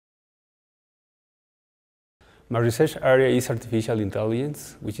My research area is artificial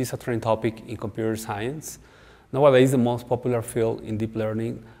intelligence, which is a trend topic in computer science. Nowadays, the most popular field in deep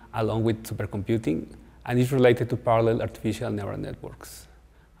learning, along with supercomputing, and is related to parallel artificial neural networks.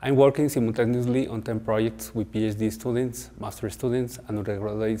 I'm working simultaneously on 10 projects with PhD students, master students, and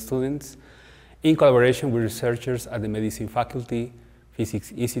undergraduate students, in collaboration with researchers at the Medicine Faculty,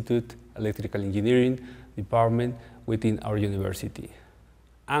 Physics Institute, Electrical Engineering Department within our university,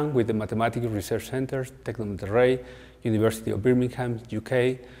 and with the Mathematical Research Centers, Tecno Monterrey, University of Birmingham,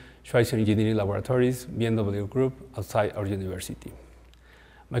 UK, Schweitzer Engineering Laboratories, BMW Group, outside our university.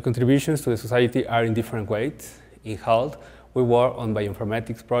 My contributions to the society are in different ways. In health, we work on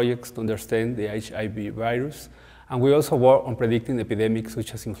bioinformatics projects to understand the HIV virus, and we also work on predicting epidemics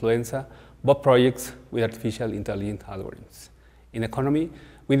such as influenza, both projects with artificial intelligence algorithms. In economy,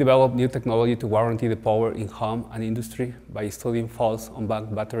 we develop new technology to guarantee the power in home and industry by studying faults on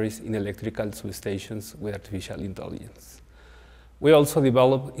bank batteries in electrical substations with artificial intelligence. We also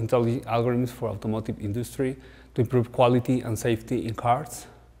develop intelligent algorithms for automotive industry to improve quality and safety in cars.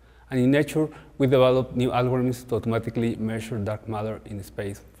 And in nature, we develop new algorithms to automatically measure dark matter in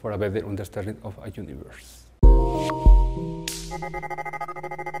space for a better understanding of a universe.